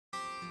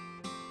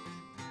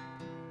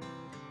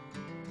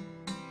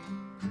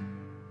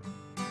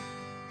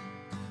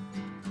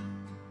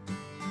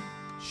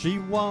She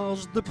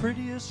was the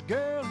prettiest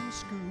girl in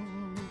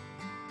school.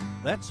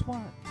 That's what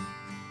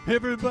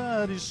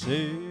everybody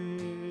said.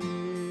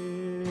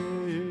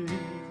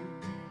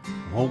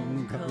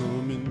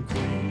 Homecoming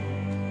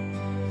queen.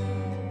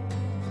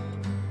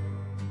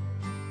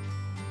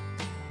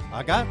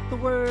 I got the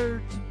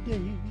word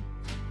today.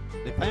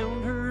 They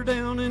found her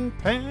down in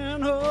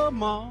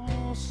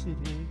Panama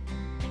City.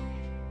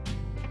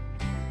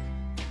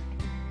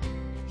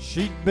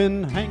 She'd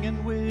been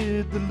hanging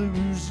with the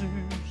losers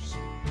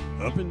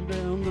up and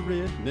down the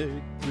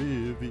redneck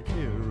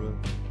Riviera.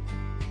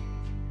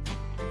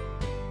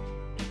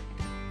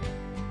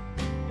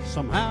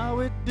 Somehow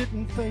it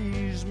didn't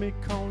faze me,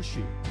 'cause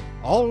she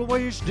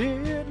always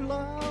did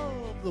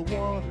love the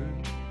water.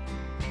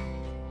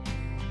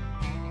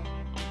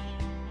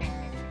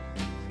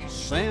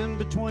 Sand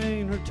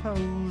between her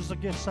toes, I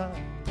guess I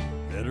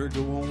better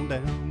go on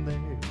down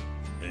there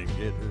and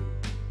get her.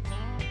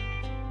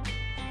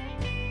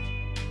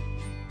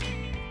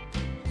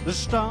 The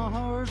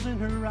stars in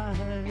her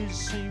eyes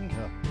seem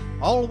to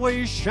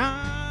always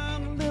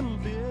shine a little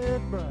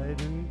bit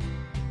brighter.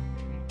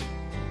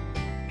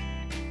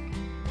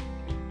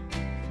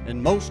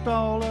 And most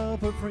all of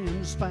her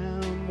friends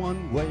found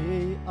one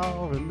way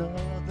or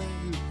another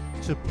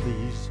to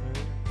please her.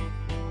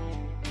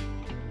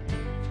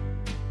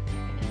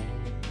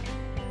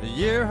 The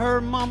year her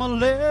mama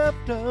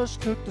left us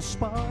took the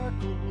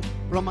sparkle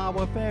from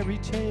our fairy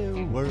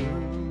tale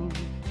world.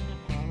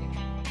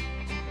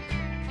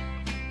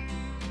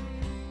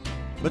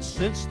 But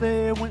since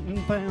they went and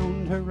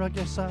found her, I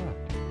guess I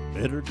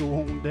better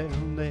go on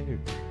down there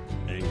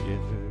and get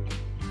her.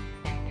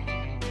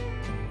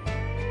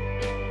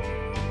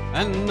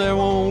 And there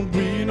won't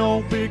be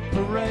no big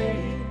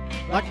parade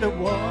like there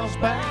was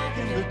back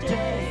in the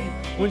day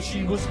when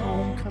she was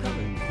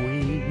homecoming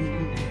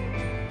queen.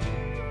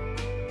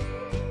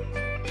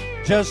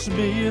 Just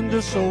me and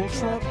this old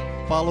truck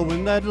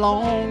following that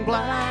long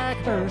black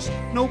hearse.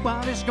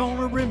 Nobody's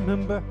gonna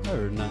remember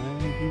her name.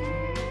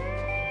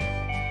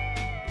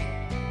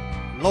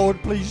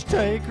 Lord, please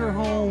take her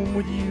home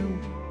with you,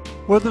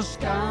 where the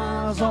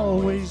sky's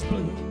always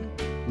blue.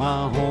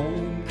 My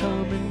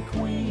homecoming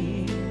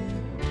queen,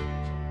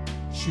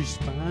 she's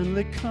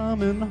finally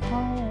coming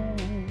home.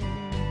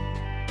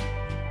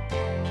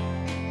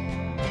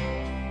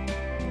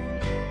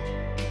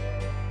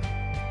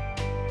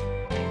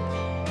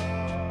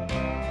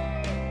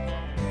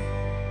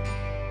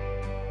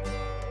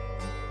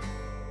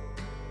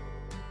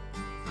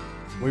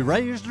 We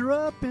raised her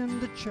up in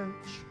the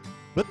church,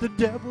 but the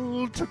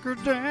devil took her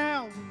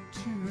down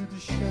to the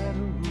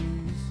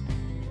shadows.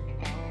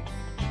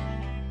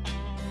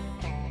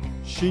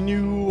 She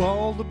knew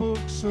all the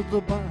books of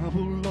the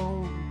Bible,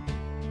 Lord.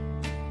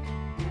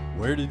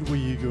 Where did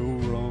we go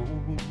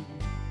wrong?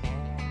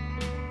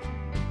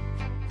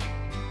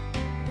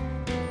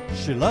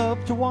 She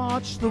loved to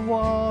watch the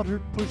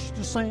water push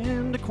the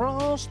sand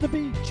across the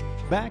beach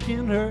back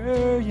in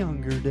her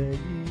younger days.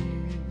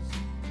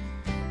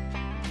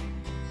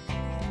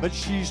 But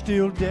she's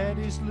still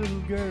daddy's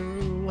little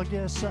girl. I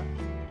guess I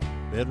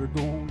better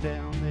go on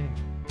down there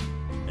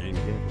and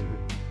get her.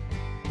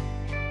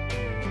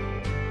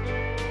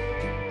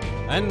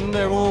 And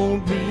there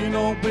won't be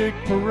no big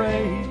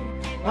parade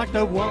like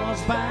there was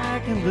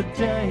back in the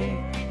day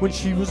when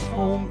she was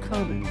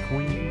homecoming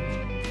queen.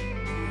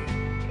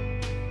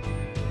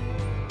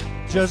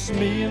 Just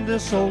me and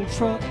this old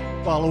truck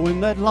following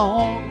that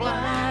long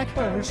black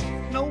hearse.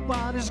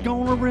 Nobody's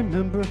gonna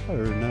remember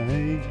her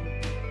name.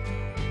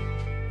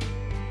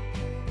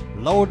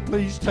 Lord,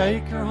 please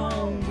take her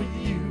home with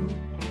you,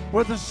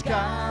 where the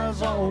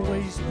sky's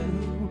always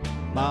blue.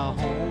 My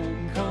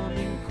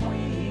homecoming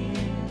queen,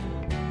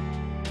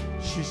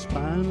 she's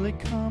finally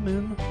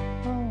coming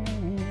home.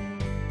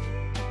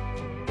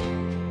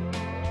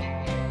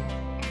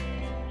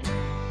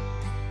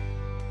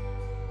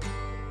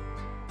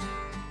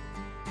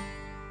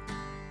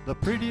 The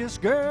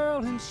prettiest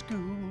girl in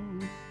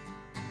school,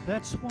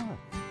 that's what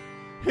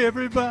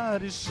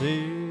everybody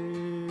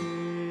said.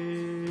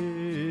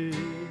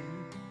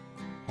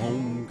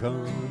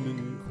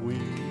 Homecoming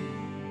queen.